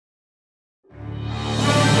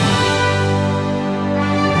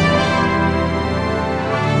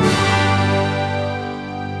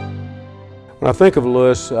When I think of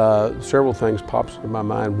Lewis, several things pops into my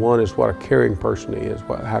mind. One is what a caring person he is,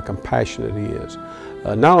 how compassionate he is.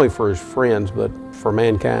 Not only for his friends, but for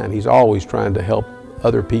mankind. He's always trying to help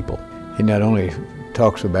other people. He not only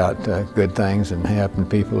talks about good things and helping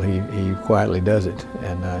people, he quietly does it.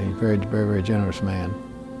 And he's a very, very, very generous man.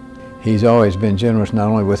 He's always been generous not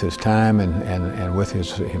only with his time and with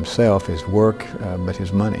himself, his work, but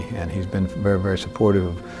his money. And he's been very, very supportive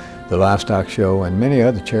of the Livestock Show and many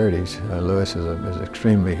other charities. Lewis is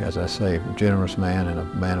extremely, as I say, generous man and a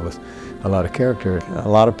man with a lot of character. A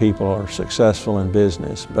lot of people are successful in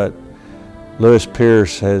business, but Lewis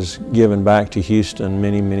Pearce has given back to Houston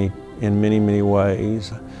in many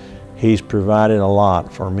ways. He's provided a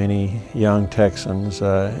lot for many young Texans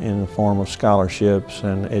in the form of scholarships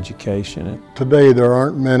and education. Today there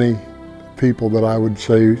aren't many people that I would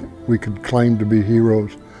say we could claim to be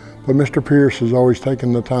heroes, but Mr. Pearce has always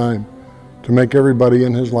taken the time to make everybody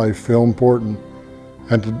in his life feel important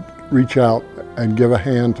and to reach out and give a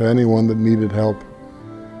hand to anyone that needed help.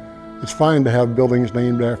 It's fine to have buildings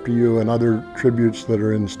named after you and other tributes that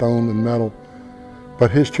are in stone and metal,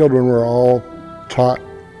 but his children were all taught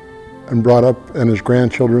and brought up, and his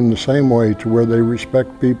grandchildren the same way, to where they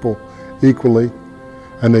respect people equally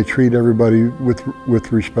and they treat everybody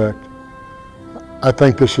with respect. I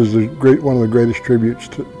think this is one of the greatest tributes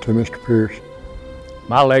to Mr. Pearce.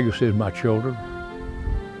 My legacy is my children,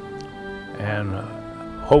 and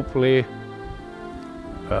hopefully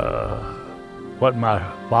what my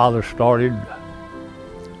father started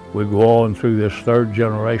will go on through this third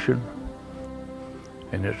generation.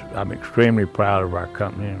 And I'm extremely proud of our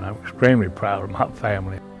company, and I'm extremely proud of my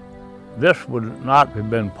family. This would not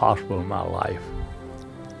have been possible in my life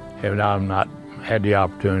had I not had the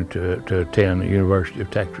opportunity to attend the University of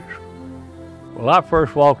Texas. Well, I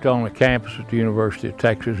first walked on the campus at the University of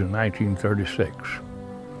Texas in 1936.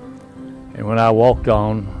 And when I walked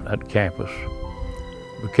on that campus,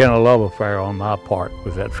 it became a love affair on my part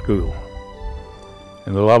with that school.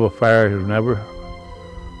 And the love affair has never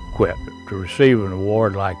quit. To receive an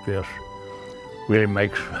award like this really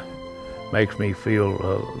makes me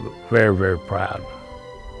feel very, very proud.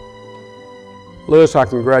 Lewis, I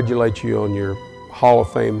congratulate you on your Hall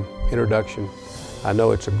of Fame introduction. I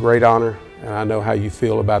know it's a great honor, and I know how you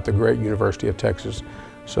feel about the great University of Texas.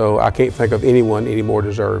 So I can't think of anyone any more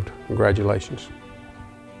deserved. Congratulations.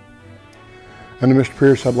 And to Mr.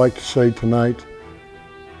 Pearce, I'd like to say tonight,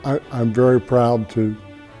 I'm very proud to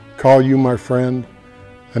call you my friend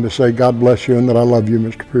and to say God bless you and that I love you,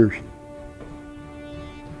 Mr. Pearce.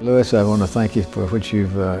 Lewis, I want to thank you for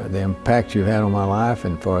the impact you've had on my life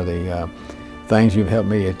and for the things you've helped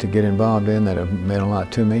me to get involved in that have meant a lot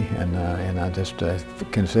to me, and I just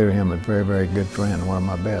consider him a very, very good friend, one of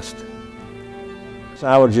my best. So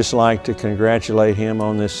I would just like to congratulate him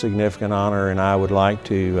on this significant honor, and I would like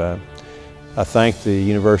to thank the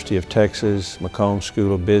University of Texas McCombs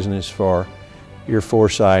School of Business for your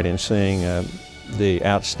foresight in seeing the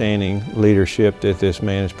outstanding leadership that this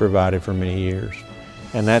man has provided for many years.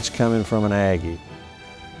 And that's coming from an Aggie.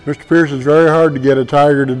 Mr. Pearce, it's very hard to get a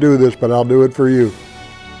Tiger to do this, but I'll do it for you.